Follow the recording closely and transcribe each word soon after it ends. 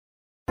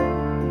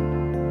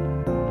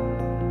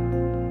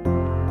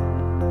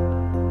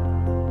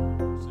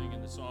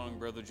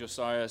Brother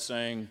Josiah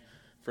sang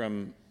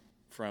from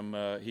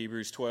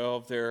Hebrews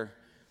 12 there,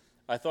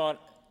 I thought,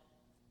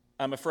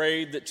 I'm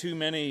afraid that too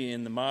many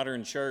in the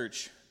modern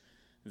church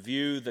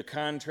view the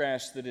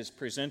contrast that is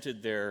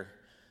presented there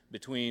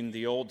between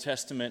the Old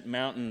Testament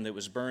mountain that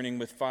was burning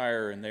with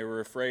fire and they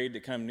were afraid to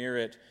come near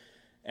it,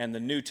 and the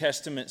New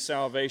Testament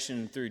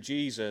salvation through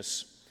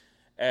Jesus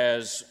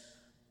as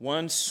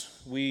once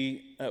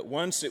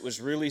it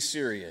was really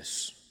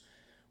serious,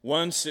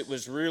 once it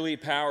was really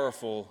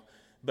powerful,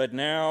 but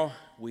now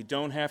we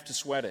don't have to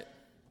sweat it.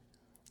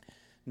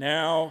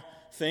 Now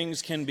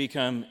things can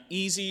become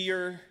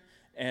easier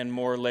and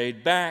more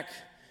laid back,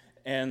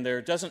 and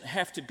there doesn't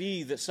have to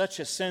be such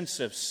a sense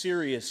of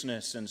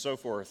seriousness and so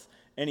forth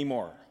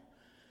anymore.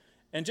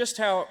 And just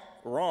how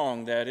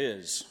wrong that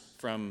is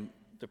from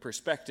the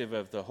perspective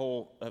of the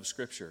whole of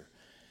Scripture.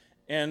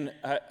 And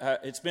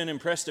it's been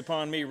impressed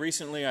upon me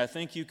recently, I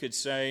think you could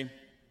say,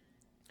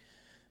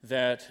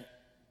 that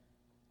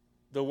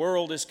the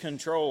world is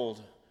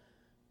controlled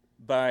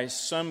by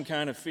some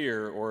kind of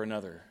fear or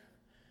another.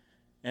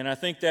 And I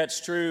think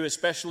that's true,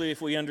 especially if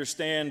we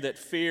understand that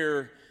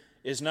fear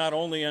is not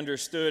only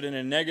understood in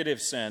a negative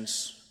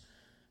sense,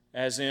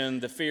 as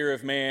in the fear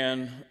of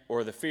man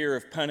or the fear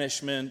of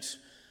punishment,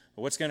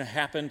 or what's going to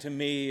happen to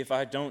me if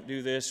I don't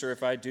do this or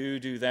if I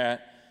do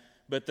that,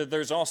 but that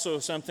there's also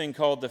something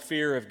called the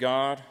fear of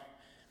God,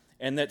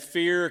 and that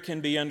fear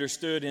can be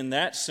understood in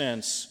that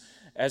sense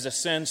as a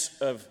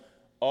sense of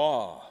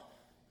awe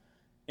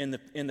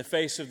in the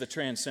face of the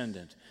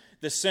transcendent,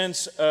 the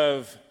sense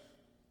of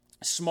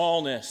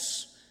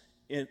smallness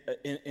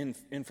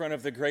in front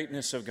of the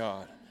greatness of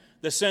God,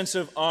 the sense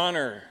of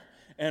honor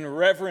and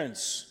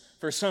reverence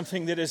for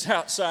something that is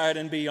outside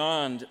and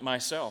beyond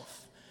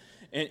myself.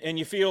 And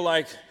you feel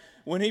like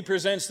when he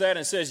presents that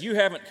and says, you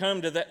haven't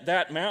come to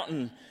that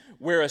mountain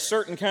where a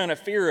certain kind of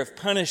fear of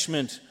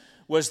punishment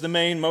was the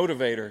main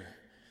motivator,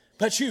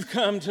 but you've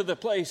come to the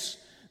place,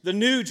 the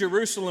New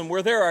Jerusalem,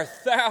 where there are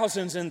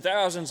thousands and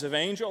thousands of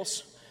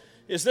angels.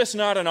 Is this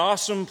not an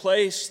awesome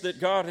place that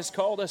God has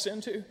called us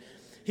into?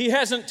 He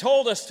hasn't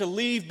told us to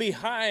leave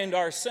behind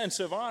our sense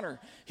of honor.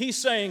 He's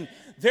saying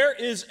there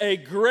is a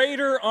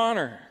greater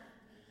honor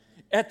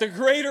at the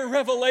greater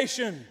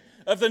revelation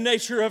of the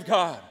nature of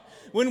God.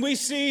 When we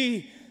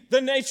see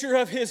the nature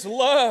of His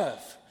love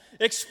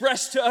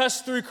expressed to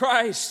us through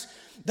Christ,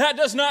 that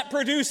does not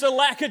produce a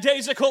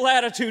lackadaisical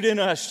attitude in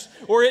us,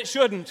 or it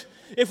shouldn't.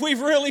 If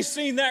we've really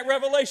seen that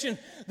revelation,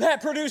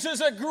 that produces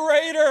a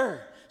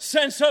greater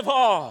sense of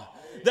awe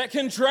that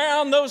can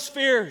drown those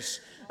fears.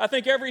 I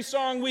think every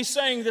song we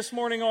sang this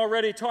morning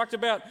already talked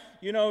about,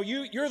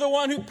 you're the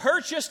one who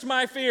purchased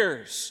my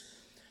fears.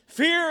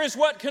 Fear is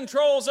what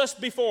controls us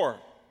before.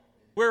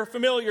 We're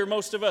familiar,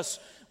 most of us,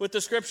 with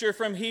the scripture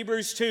from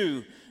Hebrews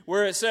 2,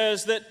 where it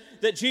says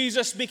that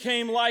Jesus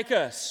became like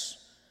us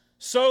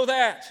so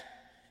that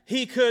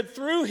He could,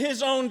 through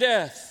His own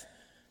death,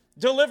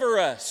 deliver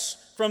us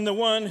from the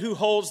one who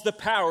holds the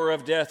power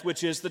of death,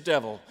 which is the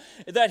devil,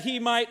 that He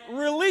might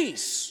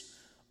release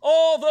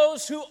all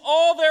those who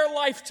all their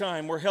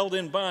lifetime were held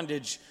in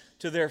bondage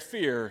to their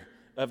fear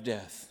of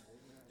death.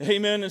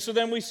 Amen. And so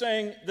then we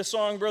sang the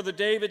song Brother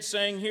David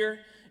sang here,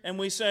 and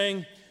we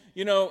sang,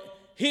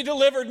 He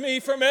delivered me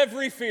from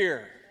every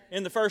fear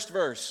in the first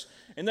verse.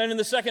 And then in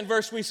the second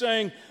verse we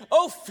sang,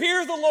 Oh,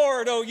 fear the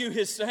Lord, O you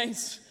His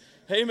saints.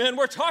 Amen.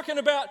 We're talking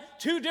about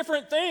two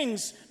different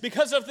things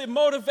because of the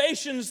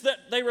motivations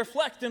that they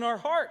reflect in our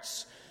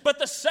hearts. But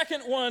the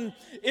second one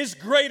is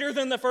greater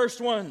than the first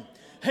one.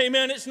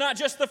 Amen. It's not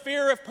just the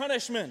fear of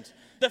punishment.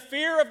 The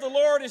fear of the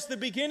Lord is the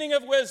beginning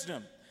of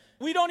wisdom.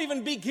 We don't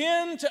even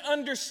begin to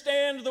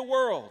understand the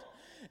world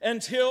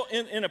until,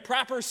 in a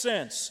proper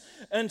sense,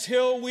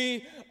 until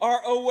we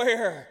are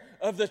aware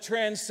of the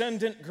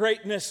transcendent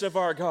greatness of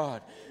our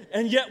God.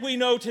 And yet we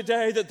know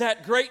today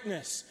that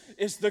greatness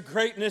is the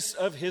greatness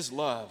of His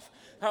love.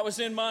 I was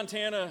in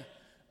Montana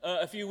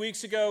a few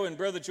weeks ago, and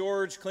Brother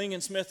George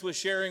Klingensmith was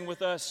sharing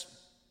with us.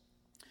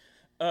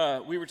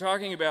 We were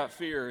talking about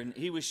fear, and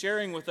he was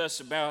sharing with us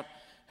about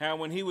how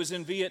when he was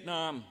in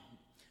Vietnam,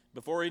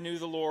 before he knew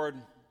the Lord,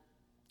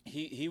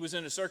 he was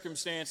in a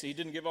circumstance, he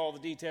didn't give all the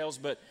details,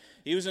 but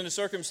he was in a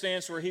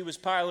circumstance where he was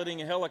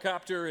piloting a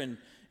helicopter,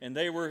 and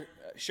they were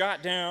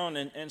shot down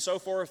and so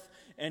forth,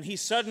 and he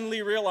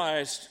suddenly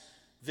realized,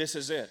 this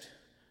is it.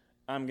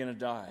 I'm going to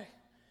die.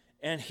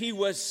 And he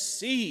was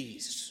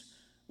seized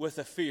with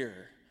a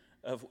fear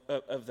of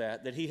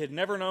that he had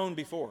never known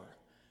before.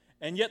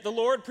 And yet the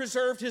Lord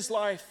preserved his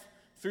life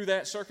through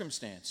that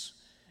circumstance.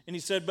 And he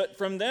said, but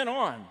from then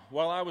on,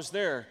 while I was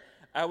there,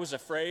 I was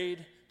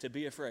afraid to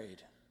be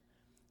afraid.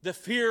 The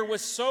fear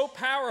was so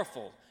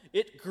powerful,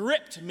 it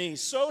gripped me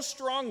so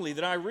strongly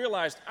that I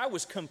realized I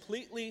was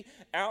completely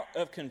out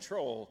of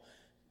control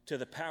to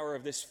the power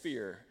of this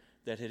fear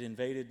that had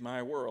invaded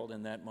my world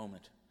in that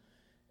moment.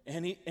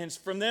 And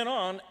from then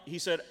on, he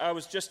said, I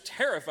was just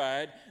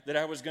terrified that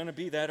I was going to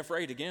be that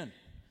afraid again,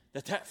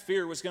 that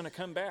fear was going to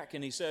come back.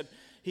 And he said,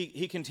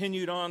 he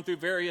continued on through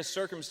various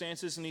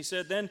circumstances, and he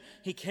said then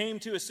he came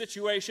to a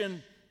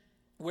situation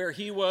where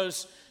he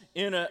was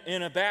in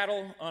a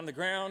battle on the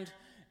ground,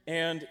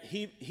 and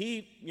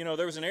he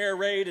there was an air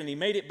raid, and he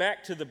made it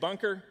back to the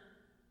bunker,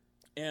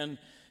 and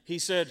he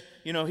said,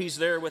 he's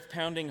there with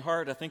pounding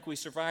heart. I think we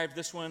survived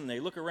this one. And they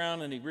look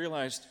around, and he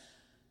realized,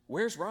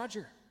 where's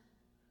Roger?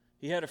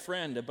 He had a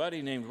friend, a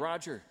buddy named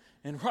Roger,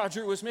 and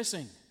Roger was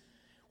missing.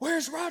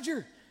 Where's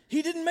Roger?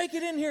 He didn't make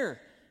it in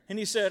here. And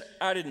he said,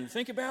 I didn't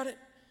think about it.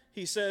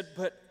 He said,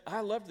 but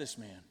I love this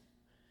man.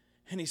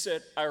 And he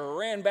said, I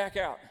ran back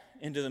out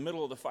into the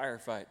middle of the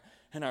firefight,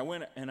 and I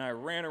went and I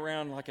ran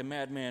around like a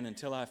madman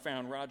until I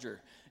found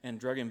Roger and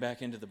drug him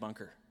back into the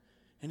bunker.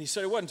 And he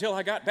said, it wasn't until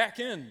I got back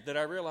in that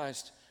I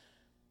realized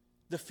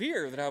the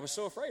fear that I was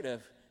so afraid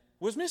of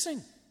was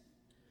missing.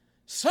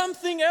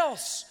 Something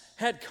else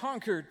had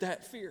conquered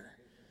that fear.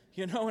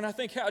 And I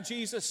think how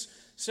Jesus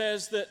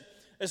says that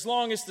as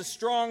long as the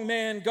strong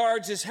man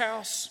guards his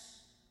house,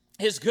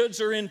 his goods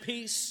are in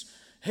peace.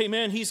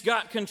 Amen. He's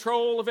got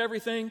control of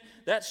everything.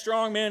 That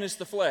strong man is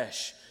the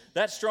flesh.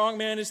 That strong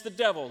man is the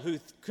devil who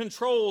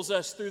controls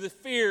us through the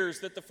fears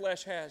that the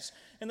flesh has.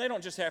 And they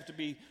don't just have to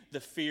be the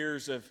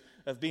fears of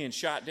being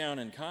shot down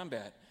in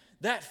combat.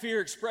 That fear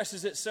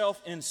expresses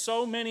itself in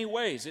so many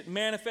ways. It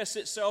manifests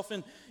itself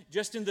in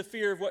the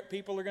fear of what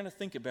people are going to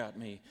think about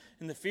me,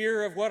 in the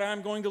fear of what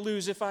I'm going to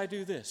lose if I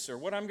do this, or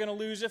what I'm going to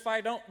lose if I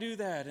don't do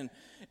that.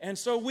 And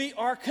so we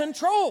are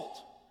controlled.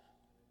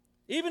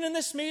 Even in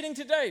this meeting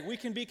today, we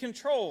can be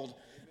controlled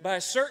by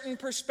certain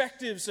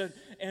perspectives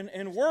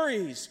and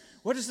worries.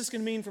 What is this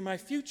going to mean for my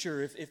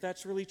future if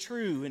that's really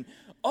true? And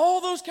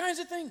all those kinds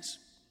of things.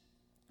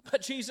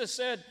 But Jesus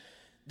said,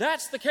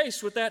 that's the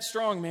case with that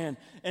strong man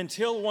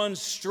until one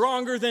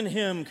stronger than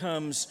him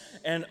comes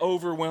and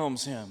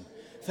overwhelms him.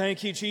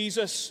 Thank you,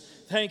 Jesus.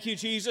 Thank you,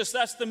 Jesus.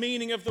 That's the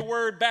meaning of the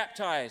word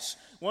baptize.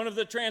 One of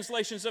the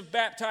translations of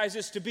baptize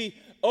is to be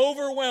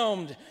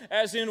overwhelmed,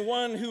 as in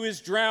one who is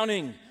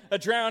drowning, a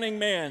drowning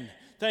man.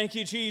 Thank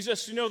you,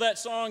 Jesus. You know that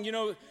song,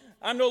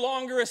 I'm no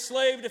longer a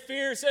slave to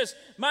fear. It says,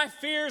 my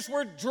fears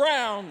were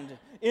drowned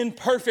in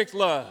perfect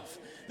love.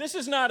 This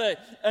is not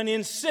an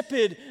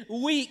insipid,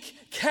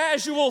 weak,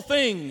 casual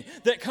thing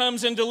that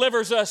comes and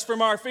delivers us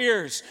from our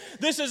fears.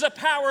 This is a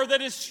power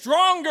that is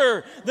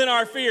stronger than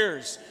our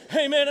fears.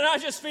 Amen. And I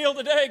just feel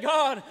today,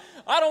 God,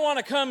 I don't want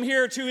to come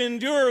here to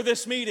endure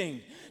this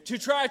meeting, to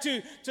try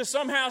to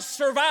somehow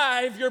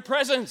survive your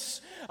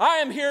presence. I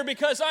am here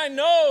because I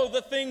know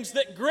the things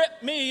that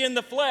grip me in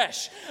the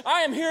flesh.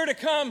 I am here to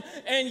come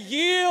and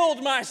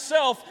yield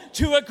myself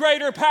to a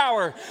greater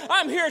power.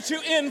 I'm here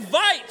to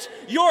invite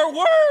your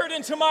word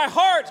into my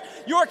heart,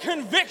 your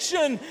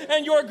conviction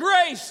and your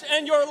grace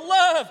and your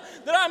love,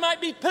 that I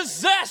might be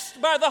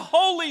possessed by the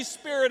Holy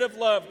Spirit of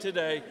love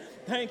today.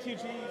 Thank you,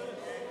 Jesus.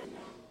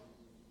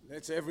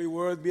 Let every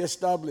word be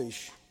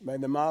established by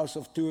the mouths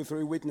of 2 or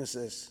 3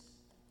 witnesses.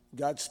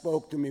 God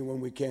spoke to me when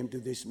we came to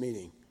this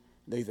meeting.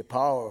 There's the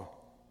power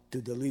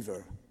to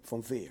deliver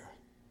from fear.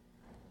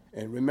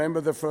 And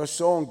remember the first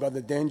song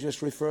Brother Dan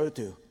just referred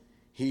to.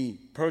 He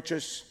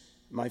purchased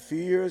my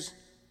fears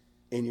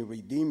and he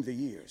redeemed the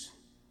years.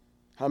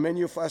 How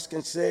many of us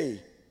can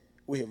say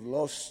we have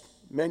lost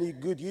many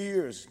good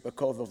years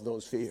because of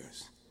those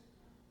fears?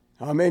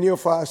 How many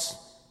of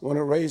us want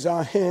to raise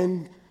our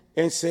hand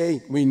and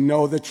say we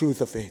know the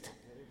truth of it?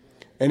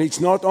 And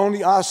it's not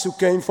only us who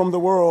came from the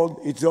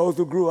world, it's those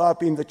who grew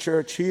up in the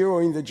church here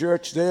or in the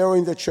church there or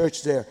in the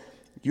church there.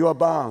 You are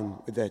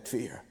bound with that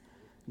fear.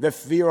 The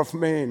fear of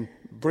man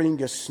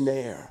brings a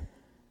snare.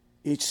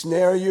 It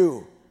snares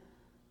you.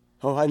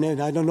 Oh, I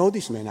don't know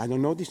this man. I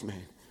don't know this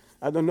man.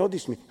 I don't know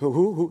this man.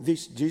 Who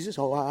this Jesus?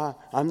 Oh, I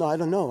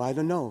don't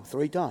know.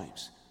 3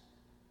 times.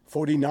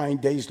 49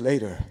 days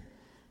later,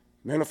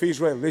 men of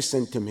Israel,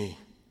 listen to me.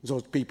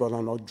 Those people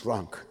are not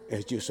drunk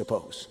as you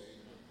suppose.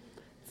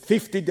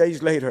 50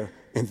 days later,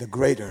 and the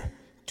greater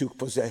took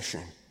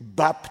possession.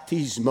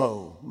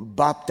 Baptismo,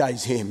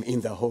 baptize him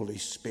in the Holy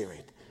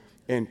Spirit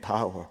and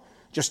power.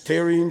 Just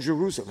tarry in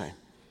Jerusalem,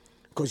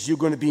 because you're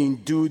going to be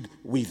endued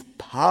with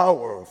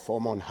power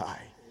from on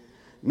high.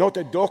 Not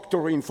a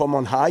doctrine from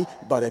on high,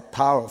 but a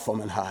power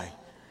from on high.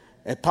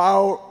 A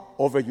power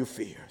over your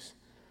fears.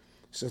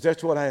 So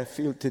that's what I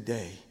feel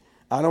today.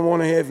 I don't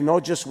want to have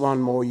not just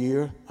one more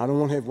year. I don't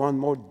want to have one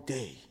more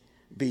day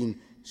being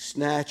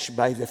snatched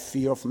by the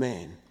fear of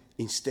man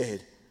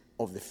instead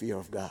of the fear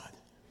of God.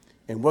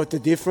 And what the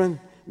difference?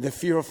 The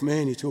fear of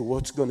man is,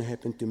 what's going to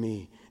happen to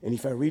me? And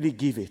if I really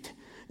give it,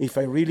 if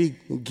I really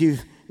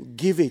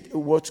give it,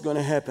 what's going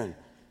to happen?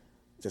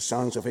 The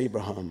sons of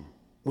Abraham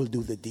will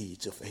do the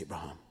deeds of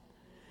Abraham.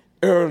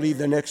 Early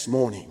the next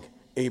morning,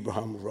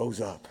 Abraham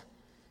rose up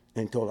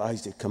and told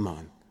Isaac, come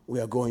on, we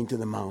are going to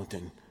the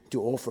mountain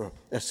to offer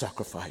a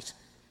sacrifice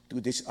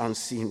to this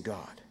unseen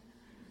God.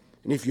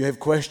 And if you have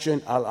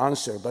questions, I'll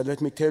answer. But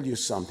let me tell you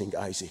something,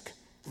 Isaac.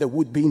 There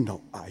would be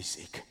no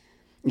Isaac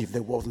if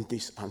there wasn't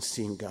this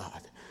unseen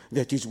God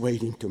that is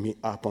waiting to me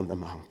up on the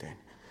mountain.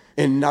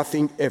 And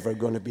nothing ever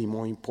going to be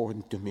more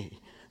important to me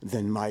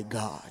than my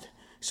God.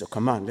 So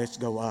come on, let's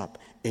go up,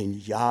 and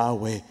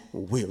Yahweh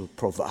will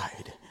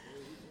provide.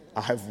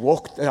 I have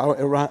walked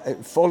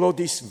around, followed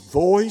His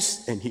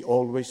voice, and He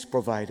always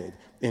provided,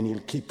 and He'll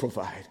keep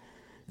providing.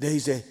 There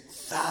is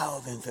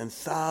thousands and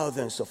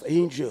thousands of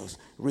angels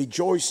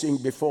rejoicing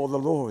before the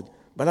Lord.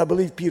 But I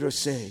believe Peter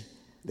say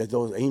that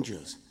those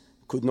angels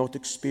could not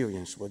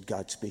experience what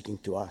God's speaking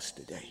to us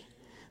today.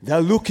 They're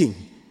looking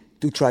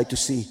to try to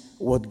see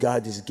what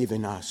God has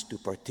given us to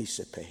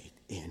participate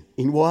in.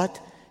 In what?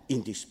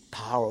 In this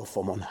power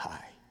from on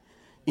high.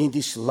 In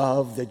this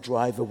love that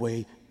drives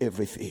away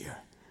every fear.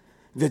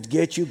 That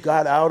gets you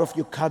God out of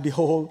your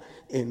cubbyhole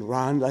and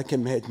run like a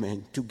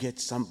madman to get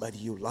somebody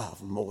you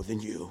love more than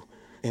you.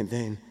 And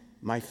then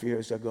my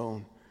fears are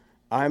gone.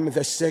 I'm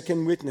the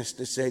second witness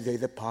to say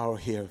there's the power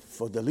here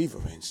for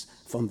deliverance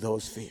from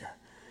those fears.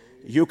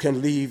 You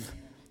can live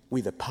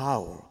with the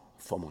power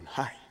from on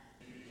high.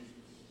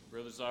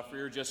 Brother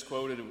Tsafrir just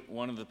quoted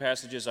one of the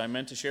passages I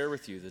meant to share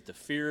with you, that the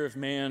fear of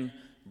man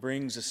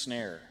brings a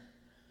snare.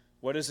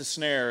 What is a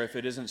snare if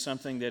it isn't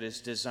something that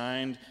is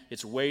designed,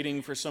 it's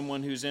waiting for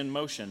someone who's in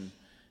motion,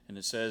 and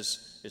it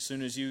says, as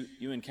soon as you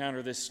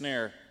encounter this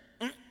snare,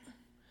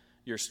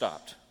 you're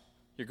stopped.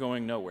 You're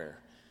going nowhere.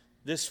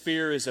 This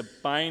fear is a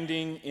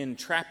binding,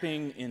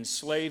 entrapping,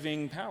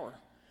 enslaving power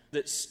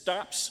that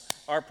stops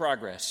our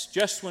progress.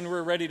 Just when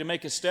we're ready to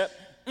make a step,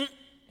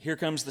 here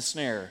comes the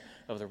snare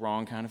of the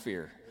wrong kind of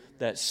fear,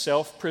 that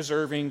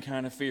self-preserving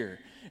kind of fear.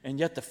 And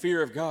yet the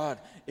fear of God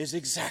is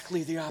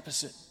exactly the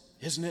opposite,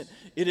 isn't it?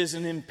 It is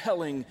an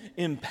impelling,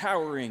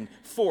 empowering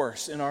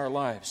force in our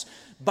lives.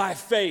 By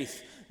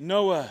faith,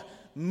 Noah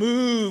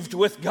moved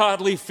with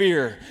godly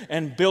fear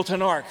and built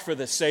an ark for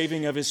the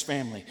saving of his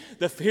family.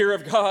 The fear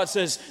of God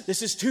says,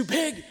 this is too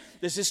big.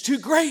 This is too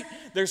great.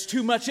 There's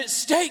too much at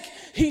stake.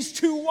 He's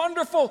too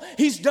wonderful.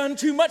 He's done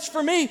too much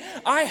for me.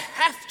 I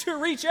have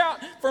to reach out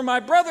for my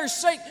brother's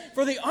sake,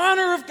 for the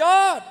honor of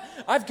God.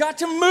 I've got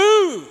to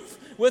move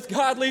with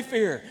godly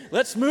fear.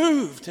 Let's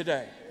move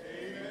today.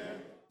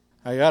 Amen.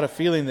 I got a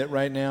feeling that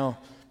right now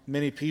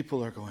many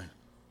people are going,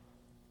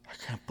 I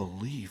can't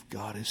believe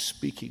God is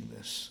speaking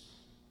this,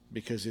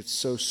 because it's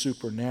so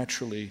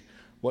supernaturally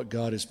what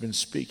God has been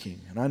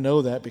speaking. And I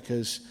know that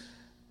because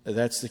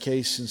that's the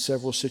case in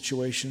several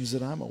situations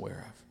that I'm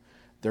aware of.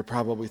 They're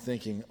probably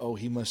thinking, oh,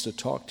 he must have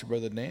talked to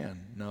Brother Dan.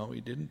 No,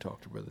 he didn't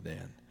talk to Brother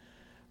Dan.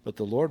 But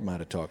the Lord might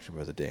have talked to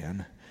Brother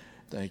Dan.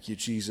 Thank you,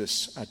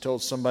 Jesus. I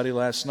told somebody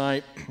last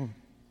night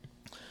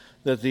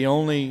that the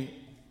only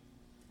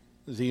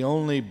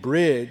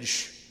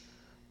bridge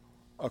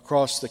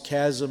across the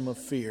chasm of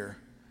fear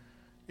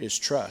is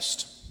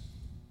trust.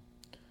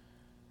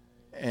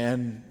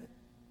 And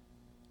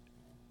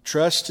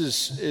trust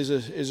is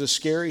a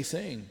scary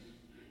thing.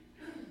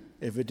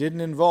 If it didn't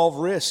involve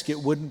risk, it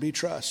wouldn't be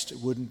trust. It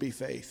wouldn't be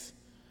faith.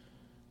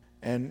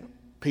 And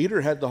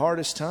Peter had the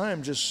hardest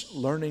time just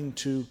learning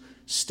to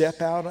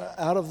step out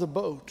of the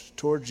boat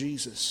toward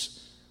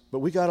Jesus. But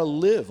we got to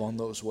live on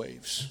those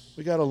waves.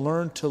 We got to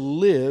learn to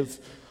live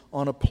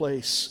on a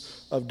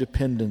place of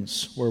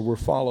dependence where we're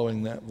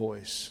following that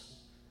voice.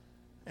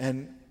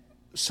 And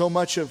so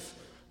much of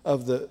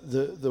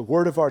the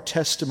word of our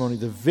testimony,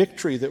 the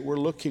victory that we're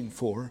looking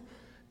for,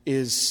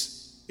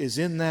 is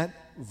in that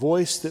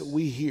voice that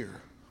we hear.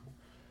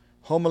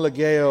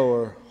 Homologeo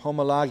or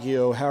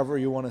homologio, however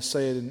you want to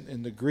say it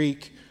in the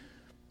Greek,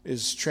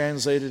 is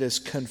translated as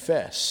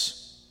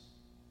confess.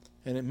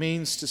 And it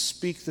means to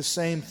speak the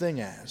same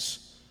thing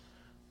as,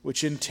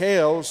 which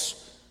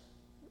entails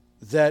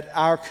that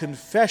our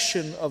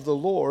confession of the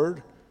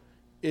Lord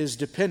is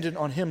dependent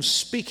on Him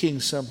speaking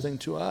something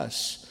to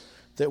us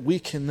that we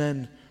can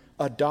then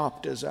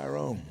adopt as our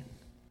own.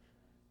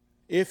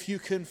 If you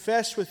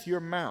confess with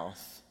your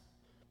mouth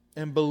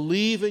and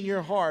believe in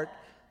your heart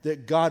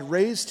that God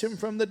raised Him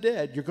from the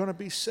dead, you're going to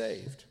be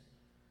saved.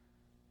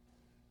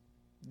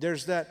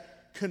 There's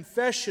that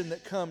confession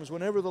that comes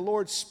whenever the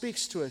Lord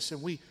speaks to us,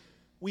 and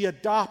we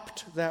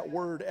adopt that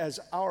word as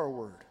our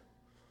word.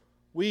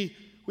 We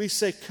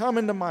say, come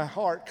into my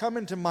heart, come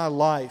into my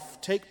life,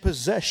 take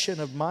possession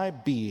of my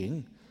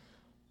being.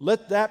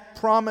 Let that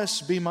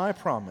promise be my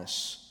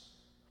promise.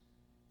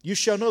 You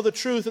shall know the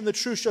truth, and the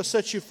truth shall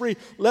set you free.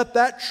 Let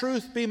that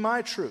truth be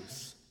my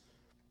truth,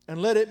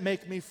 and let it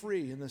make me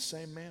free in the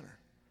same manner.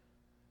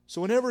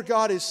 So whenever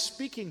God is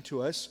speaking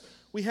to us,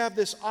 we have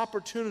this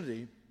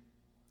opportunity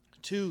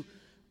to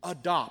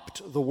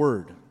adopt the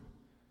word.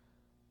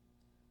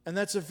 And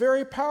that's a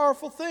very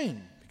powerful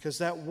thing, because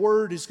that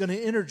word is going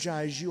to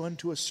energize you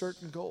unto a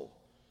certain goal.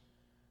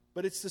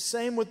 But it's the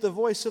same with the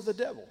voice of the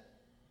devil.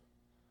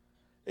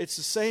 It's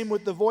the same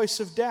with the voice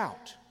of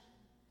doubt.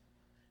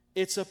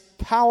 It's a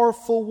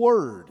powerful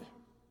word.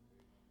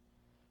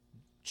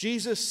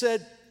 Jesus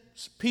said,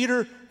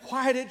 Peter,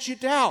 why did you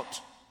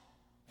doubt?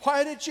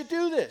 Why did you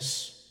do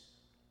this?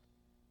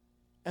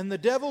 And the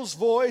devil's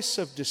voice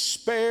of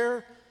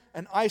despair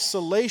and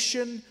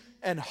isolation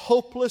and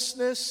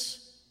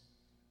hopelessness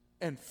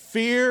and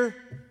fear,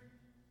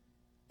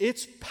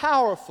 it's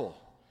powerful.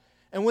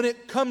 And when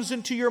it comes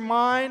into your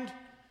mind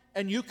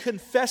and you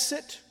confess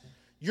it,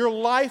 your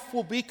life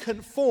will be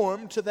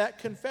conformed to that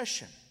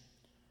confession.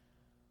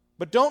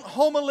 But don't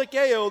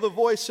homologeo the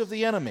voice of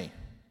the enemy.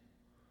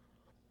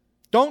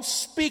 Don't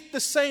speak the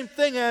same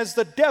thing as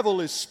the devil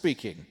is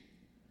speaking.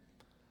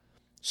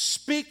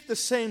 Speak the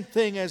same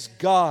thing as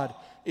God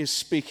is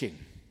speaking.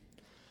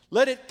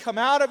 Let it come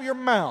out of your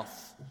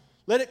mouth.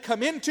 Let it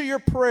come into your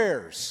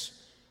prayers.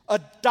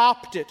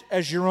 Adopt it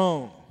as your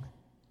own.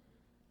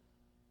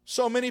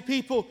 So many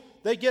people,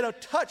 they get a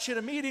touch in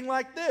a meeting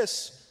like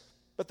this,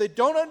 but they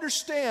don't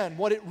understand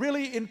what it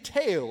really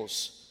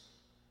entails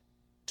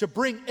to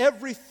bring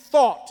every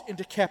thought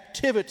into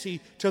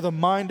captivity to the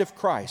mind of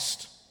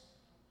Christ.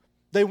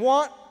 They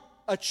want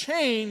a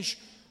change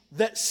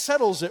that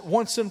settles it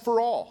once and for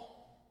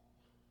all.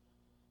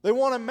 They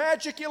want a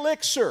magic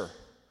elixir,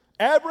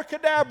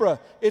 abracadabra,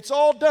 it's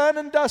all done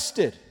and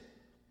dusted.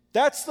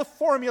 That's the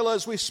formula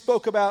as we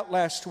spoke about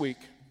last week.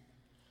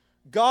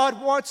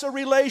 God wants a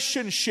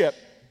relationship.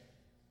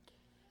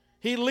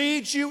 He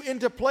leads you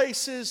into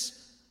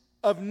places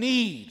of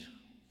need,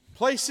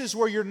 places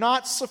where you're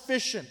not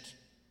sufficient,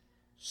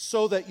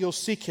 so that you'll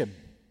seek Him.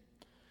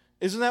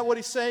 Isn't that what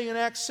He's saying in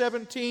Acts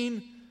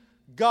 17?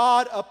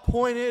 God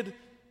appointed,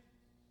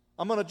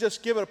 I'm going to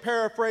just give it a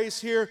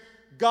paraphrase here,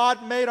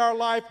 God made our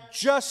life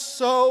just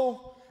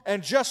so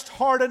and just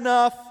hard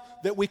enough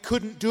that we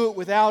couldn't do it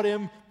without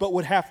Him, but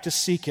would have to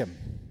seek Him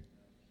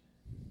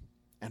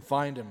and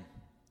find Him.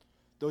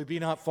 Though He be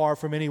not far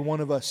from any one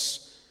of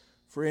us,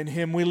 for in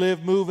Him we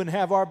live, move, and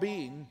have our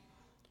being.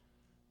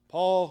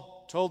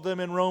 Paul told them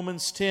in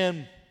Romans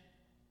 10,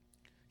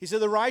 he said,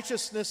 the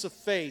righteousness of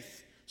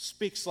faith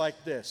speaks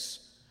like this.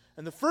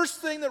 And the first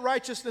thing that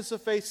righteousness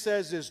of faith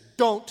says is,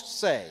 don't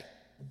say.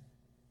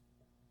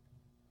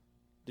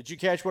 Did you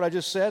catch what I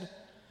just said?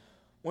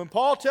 When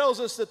Paul tells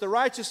us that the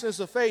righteousness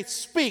of faith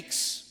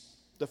speaks,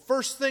 the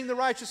first thing the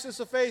righteousness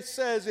of faith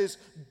says is,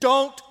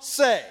 don't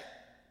say.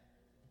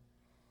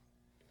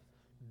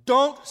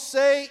 Don't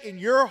say in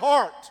your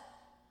heart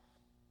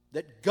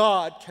that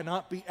God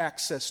cannot be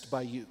accessed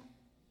by you.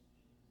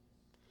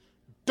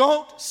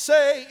 Don't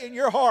say in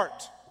your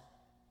heart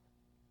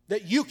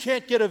that you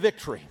can't get a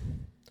victory,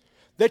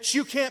 that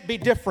you can't be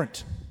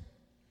different,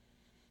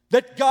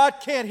 that God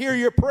can't hear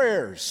your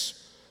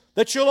prayers,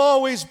 that you'll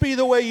always be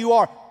the way you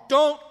are.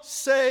 Don't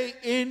say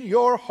in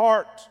your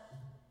heart,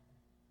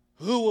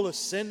 who will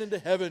ascend into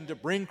heaven to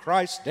bring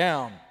Christ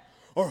down,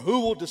 or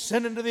who will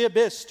descend into the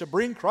abyss to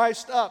bring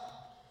Christ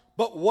up.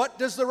 But what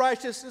does the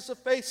righteousness of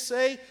faith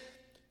say?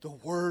 The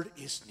word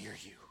is near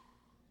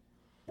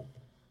you.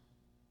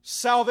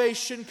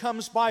 Salvation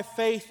comes by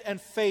faith, and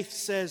faith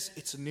says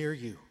it's near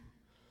you.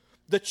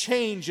 The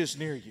change is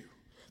near you.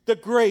 The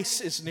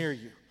grace is near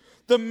you.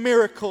 The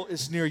miracle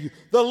is near you.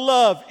 The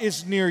love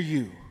is near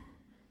you.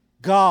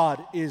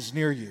 God is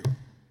near you.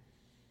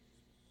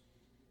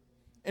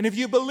 And if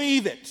you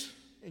believe it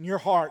in your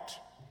heart,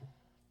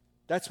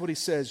 that's what he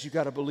says you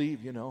got to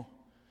believe, you know.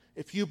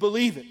 If you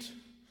believe it,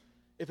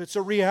 if it's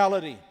a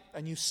reality,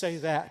 and you say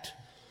that,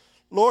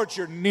 Lord,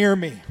 you're near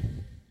me.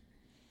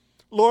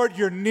 Lord,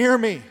 you're near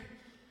me.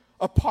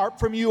 Apart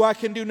from you, I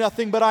can do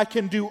nothing, but I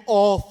can do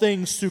all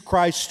things through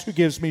Christ who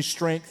gives me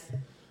strength.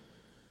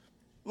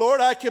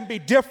 Lord, I can be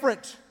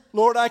different.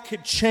 Lord, I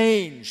can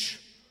change.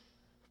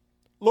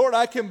 Lord,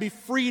 I can be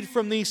freed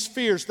from these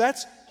fears.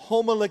 That's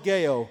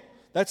homologeo.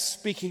 That's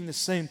speaking the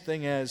same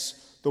thing as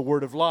the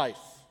word of life.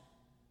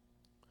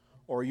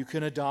 Or you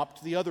can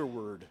adopt the other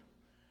word,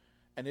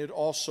 and it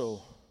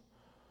also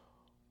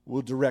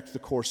will direct the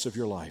course of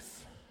your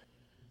life.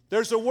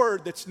 There's a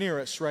word that's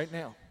near us right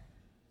now.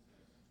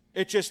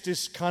 It just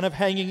is kind of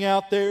hanging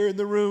out there in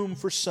the room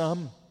for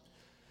some.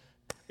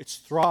 It's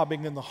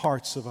throbbing in the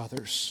hearts of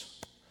others.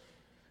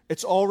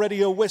 It's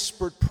already a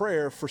whispered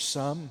prayer for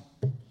some.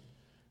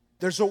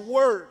 There's a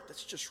word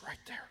that's just right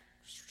there.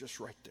 It's just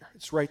right there.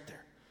 It's right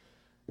there.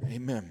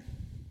 Amen.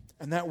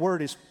 And that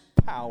word is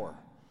power.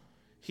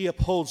 He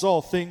upholds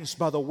all things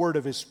by the word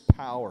of his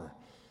power.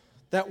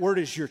 That word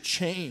is your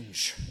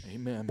change.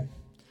 Amen.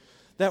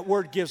 That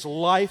word gives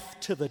life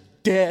to the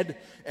dead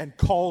and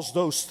calls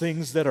those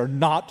things that are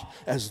not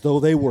as though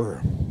they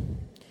were.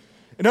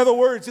 In other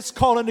words, it's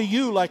calling to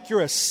you like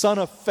you're a son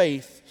of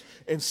faith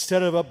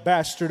instead of a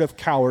bastard of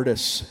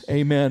cowardice.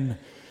 Amen.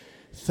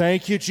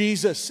 Thank you,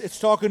 Jesus. It's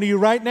talking to you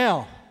right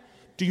now.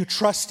 Do you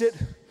trust it?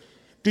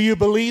 Do you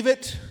believe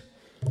it?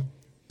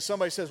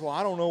 Somebody says, well,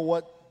 I don't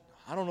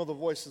know the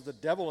voice of the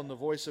devil and the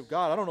voice of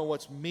God. I don't know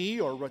what's me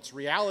or what's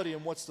reality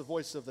and what's the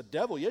voice of the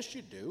devil. Yes,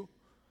 you do.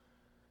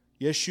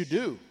 Yes, you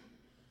do.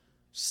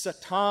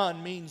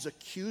 Satan means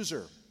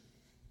accuser.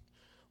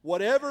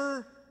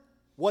 Whatever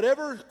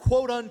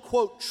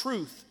quote-unquote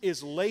truth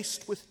is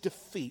laced with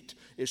defeat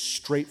is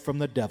straight from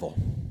the devil.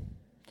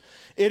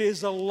 It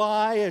is a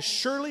lie as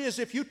surely as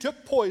if you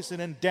took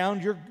poison and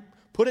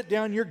put it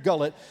down your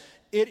gullet.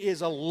 It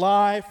is a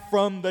lie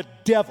from the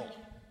devil.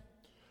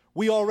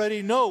 We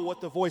already know what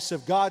the voice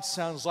of God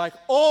sounds like.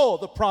 All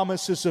the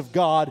promises of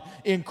God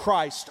in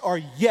Christ are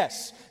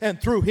yes,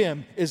 and through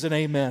him is an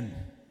amen.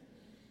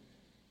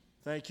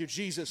 Thank you,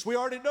 Jesus. We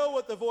already know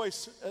what the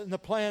voice and the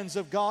plans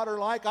of God are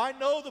like. I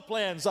know the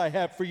plans I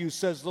have for you,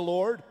 says the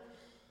Lord.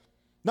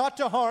 Not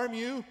to harm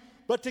you,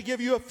 but to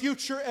give you a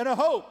future and a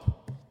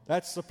hope.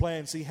 That's the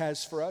plans he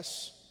has for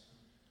us.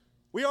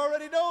 We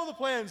already know the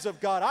plans of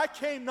God. I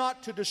came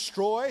not to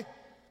destroy.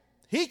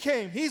 He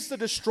came. He's the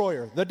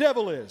destroyer. The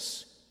devil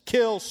is.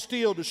 Kill,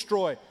 steal,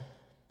 destroy.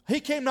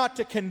 He came not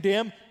to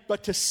condemn,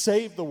 but to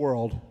save the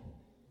world.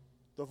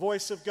 The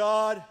voice of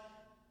God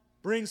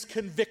brings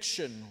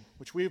conviction,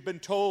 which we've been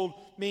told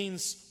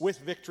means with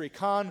victory.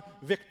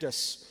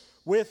 Convictus.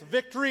 With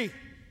victory.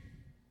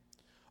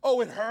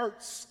 Oh, it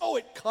hurts. Oh,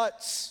 it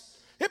cuts.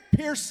 It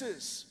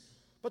pierces.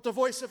 But the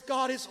voice of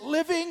God is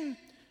living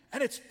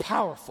and it's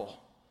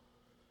powerful.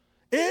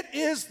 It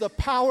is the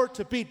power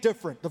to be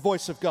different, the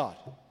voice of God.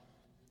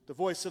 The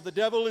voice of the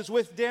devil is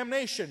with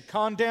damnation,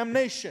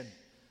 condemnation.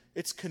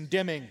 It's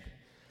condemning.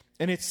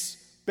 And it's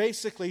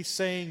basically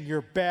saying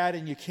you're bad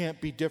and you can't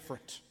be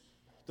different.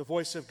 The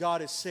voice of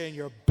God is saying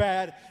you're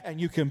bad and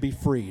you can be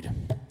freed.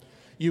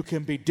 You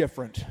can be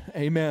different.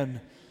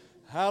 Amen.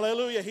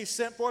 Hallelujah. He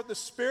sent forth the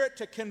Spirit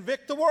to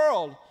convict the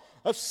world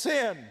of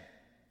sin,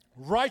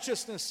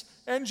 righteousness,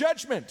 and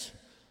judgment.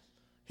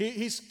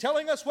 He's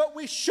telling us what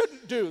we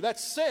shouldn't do,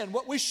 that's sin.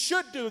 What we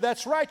should do,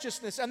 that's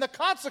righteousness. And the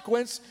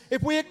consequence,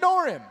 if we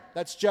ignore him,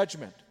 that's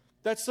judgment.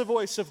 That's the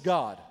voice of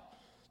God.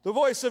 The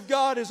voice of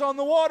God is on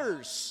the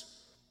waters.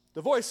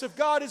 The voice of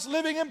God is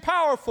living and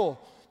powerful.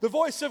 The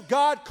voice of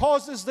God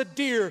causes the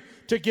deer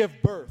to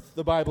give birth,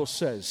 the Bible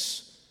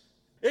says.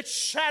 It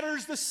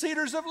shatters the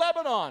cedars of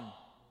Lebanon.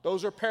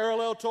 Those are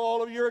parallel to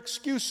all of your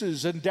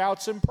excuses and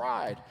doubts and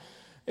pride.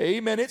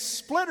 Amen. It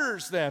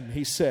splinters them,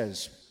 he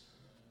says.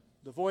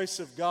 The voice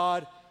of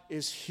God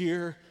is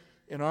here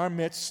in our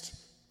midst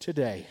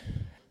today.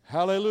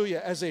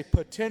 Hallelujah. As a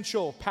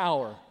potential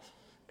power.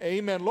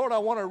 Amen. Lord, I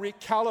want to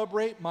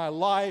recalibrate my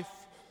life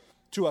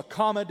to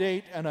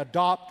accommodate and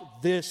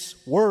adopt this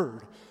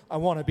word. I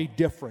want to be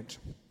different.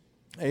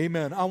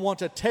 Amen. I want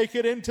to take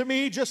it into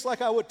me just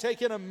like I would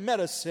take in a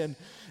medicine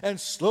and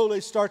slowly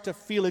start to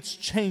feel its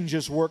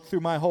changes work through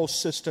my whole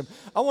system.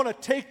 I want to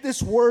take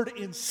this word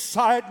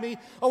inside me.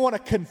 I want to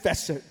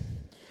confess it.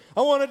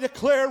 I want to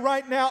declare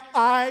right now,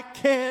 I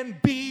can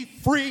be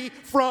free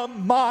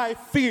from my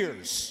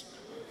fears.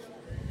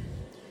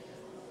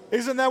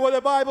 Isn't that what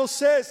the Bible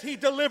says? He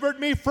delivered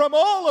me from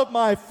all of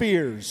my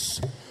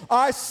fears.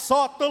 I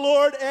sought the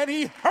Lord and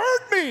he heard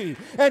me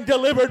and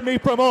delivered me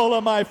from all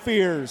of my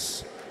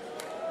fears.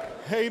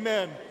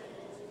 Amen.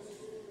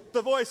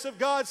 The voice of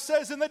God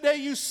says, in the day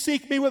you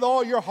seek me with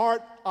all your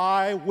heart,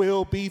 I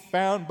will be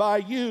found by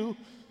you.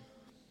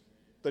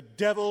 The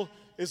devil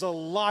is a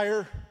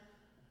liar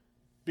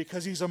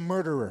because he's a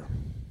murderer.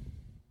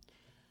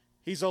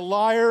 He's a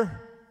liar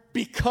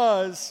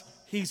because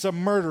he's a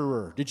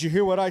murderer. Did you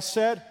hear what I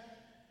said?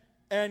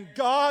 And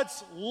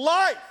God's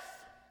life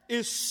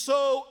is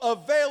so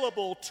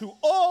available to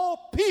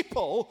all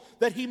people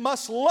that he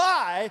must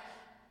lie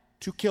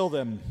to kill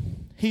them.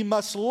 He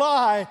must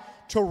lie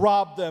to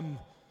rob them.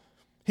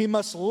 He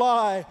must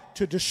lie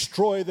to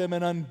destroy them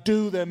and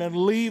undo them and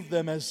leave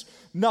them as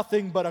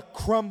nothing but a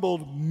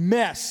crumbled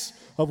mess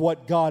of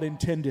what God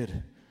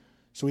intended.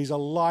 So he's a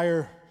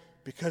liar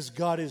because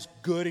God is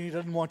good and he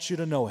doesn't want you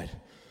to know it.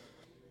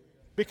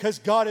 Because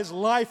God is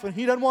life and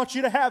he doesn't want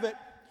you to have it.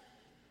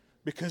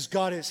 Because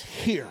God is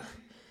here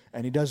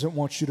and he doesn't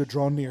want you to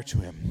draw near to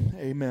him.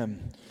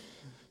 Amen.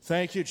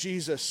 Thank you,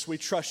 Jesus. We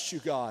trust you,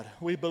 God.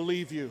 We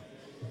believe you.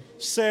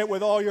 Say it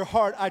with all your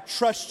heart. I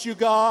trust you,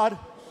 God.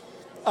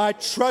 I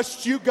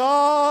trust you,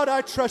 God. I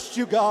trust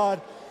you,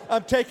 God.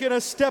 I'm taking a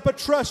step of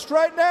trust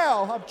right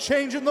now. I'm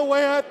changing the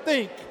way I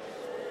think.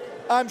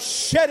 I'm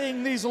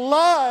shedding these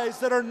lies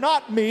that are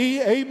not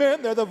me.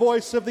 Amen. They're the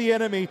voice of the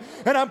enemy.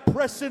 And I'm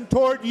pressing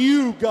toward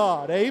you,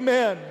 God.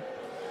 Amen.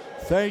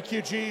 Thank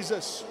you,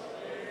 Jesus.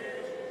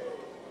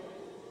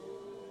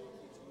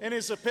 In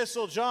his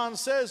epistle, John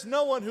says,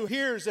 no one who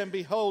hears and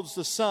beholds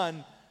the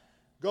Son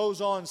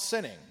goes on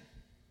sinning.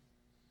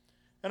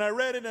 And I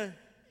read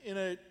in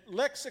a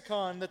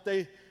lexicon that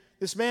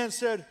this man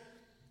said,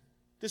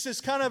 this is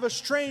kind of a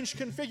strange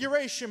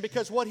configuration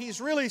because what he's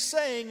really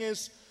saying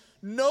is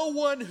no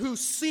one who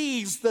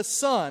sees the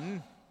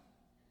Son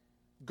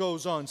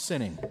goes on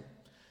sinning.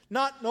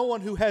 Not no one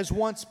who has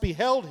once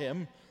beheld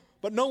him,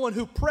 but no one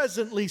who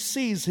presently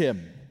sees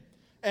him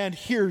and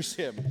hears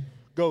him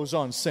goes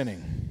on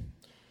sinning.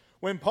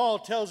 When Paul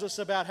tells us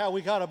about how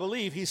we got to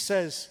believe, he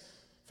says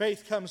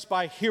faith comes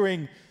by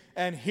hearing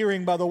and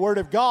hearing by the word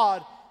of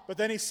God. But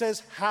then he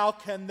says, how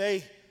can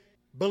they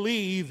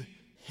believe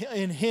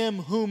in him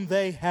whom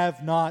they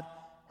have not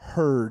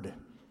heard?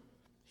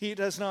 He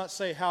does not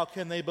say, how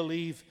can they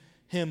believe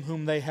him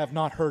whom they have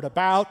not heard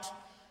about?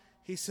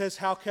 He says,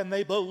 how can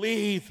they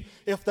believe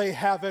if they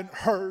haven't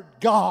heard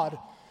God?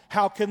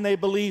 How can they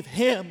believe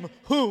him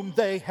whom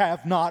they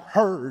have not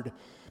heard?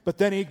 But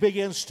then he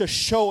begins to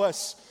show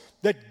us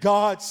that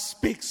God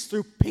speaks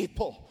through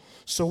people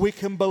so we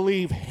can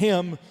believe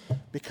him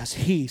because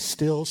he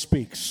still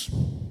speaks.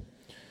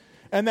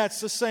 And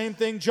that's the same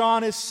thing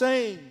John is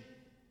saying.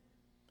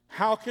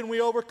 How can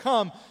we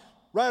overcome?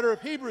 Writer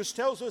of Hebrews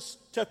tells us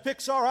to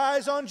fix our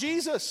eyes on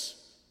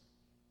Jesus.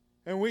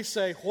 And we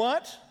say,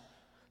 what?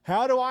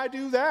 How do I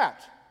do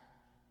that?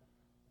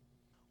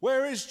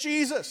 Where is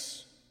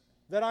Jesus,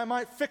 that I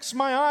might fix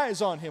my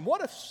eyes on him?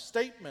 What a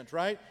statement,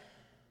 right?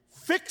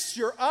 Fix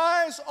your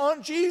eyes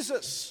on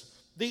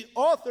Jesus, the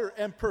author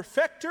and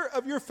perfecter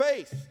of your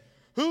faith,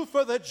 who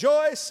for the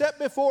joy set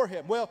before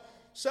him. Well,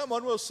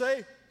 someone will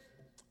say,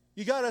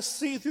 you got to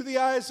see through the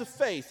eyes of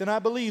faith, and I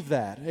believe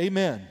that.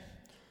 Amen.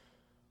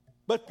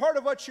 But part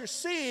of what you're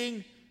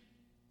seeing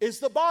is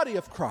the body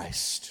of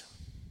Christ.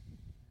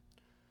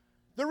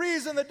 The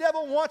reason the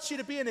devil wants you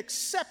to be an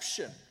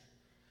exception,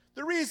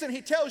 the reason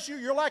he tells you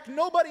you're like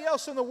nobody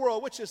else in the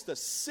world, which is the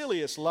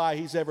silliest lie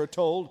he's ever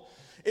told,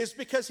 is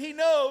because he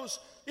knows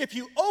if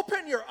you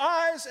open your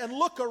eyes and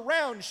look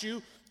around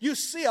you, you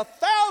see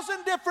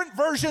 1,000 different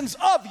versions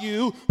of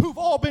you who've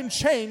all been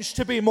changed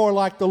to be more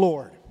like the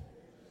Lord.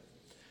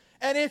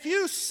 And if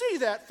you see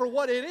that for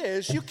what it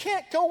is, you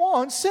can't go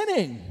on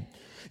sinning.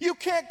 You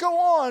can't go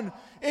on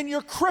in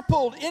your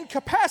crippled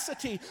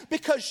incapacity,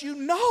 because you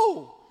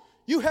know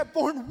you have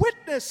borne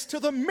witness to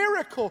the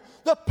miracle,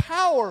 the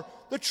power,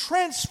 the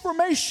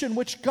transformation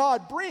which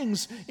God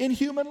brings in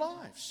human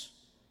lives.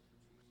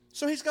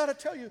 So he's got to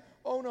tell you,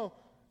 oh no,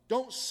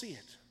 don't see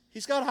it.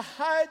 He's got to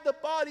hide the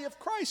body of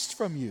Christ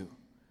from you.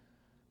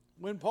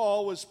 When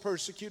Paul was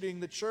persecuting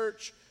the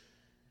church,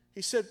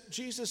 he said,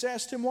 Jesus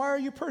asked him, why are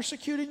you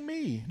persecuting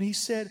me? And he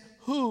said,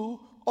 who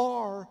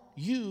are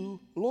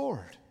you,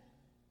 Lord?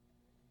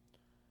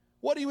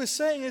 What he was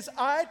saying is,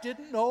 I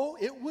didn't know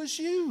it was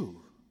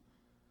you.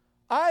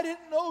 I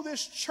didn't know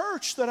this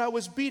church that I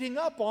was beating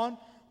up on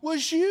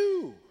was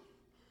you.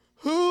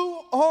 Who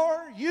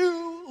are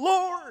you,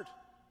 Lord?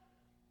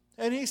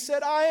 And he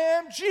said, I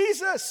am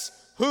Jesus,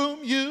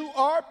 whom you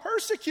are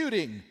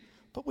persecuting.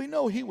 But we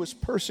know he was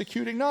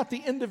persecuting not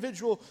the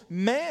individual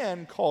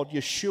man called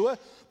Yeshua,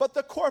 but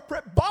the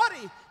corporate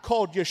body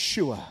called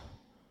Yeshua.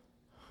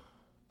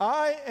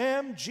 I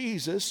am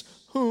Jesus,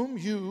 whom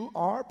you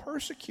are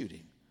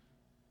persecuting.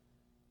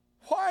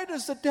 Why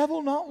does the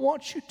devil not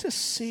want you to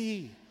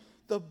see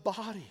the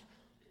body?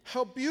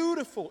 How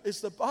beautiful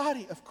is the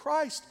body of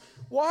Christ?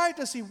 Why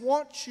does he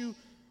want to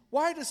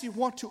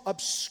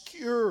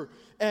obscure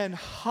and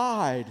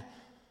hide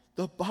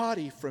the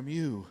body from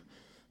you?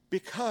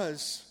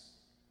 Because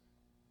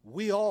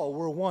we all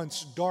were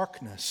once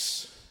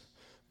darkness,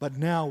 but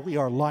now we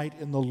are light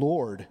in the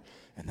Lord,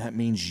 and that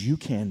means you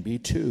can be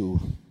too.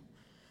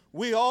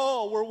 We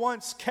all were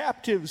once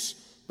captives,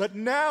 but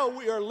now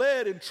we are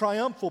led in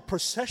triumphal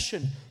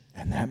procession,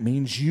 and that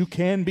means you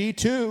can be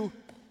too.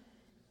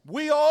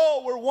 We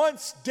all were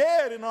once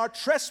dead in our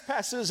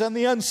trespasses and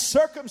the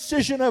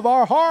uncircumcision of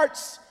our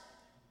hearts,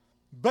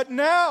 but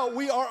now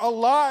we are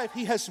alive.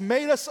 He has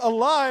made us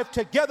alive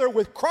together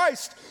with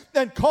Christ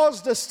and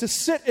caused us to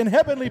sit in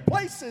heavenly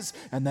places,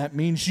 and that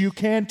means you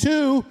can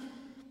too.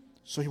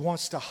 So he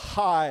wants to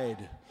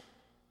hide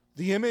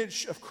the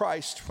image of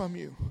Christ from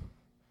you.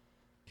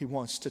 He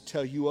wants to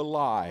tell you a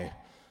lie,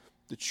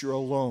 that you're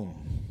alone,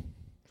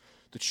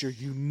 that you're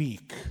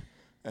unique,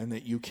 and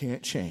that you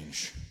can't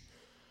change.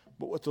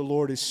 But what the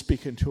Lord is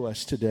speaking to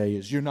us today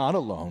is you're not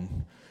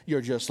alone.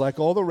 You're just like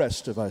all the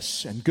rest of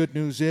us. And good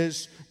news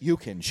is you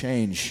can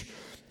change.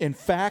 In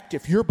fact,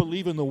 if you're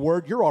believing the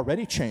word, you're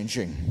already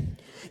changing.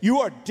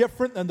 You are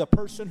different than the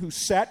person who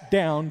sat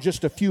down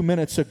just a few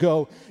minutes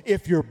ago.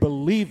 If you're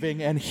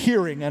believing and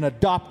hearing and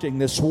adopting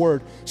this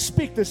word,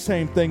 speak the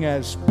same thing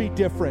as be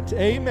different.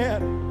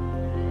 Amen.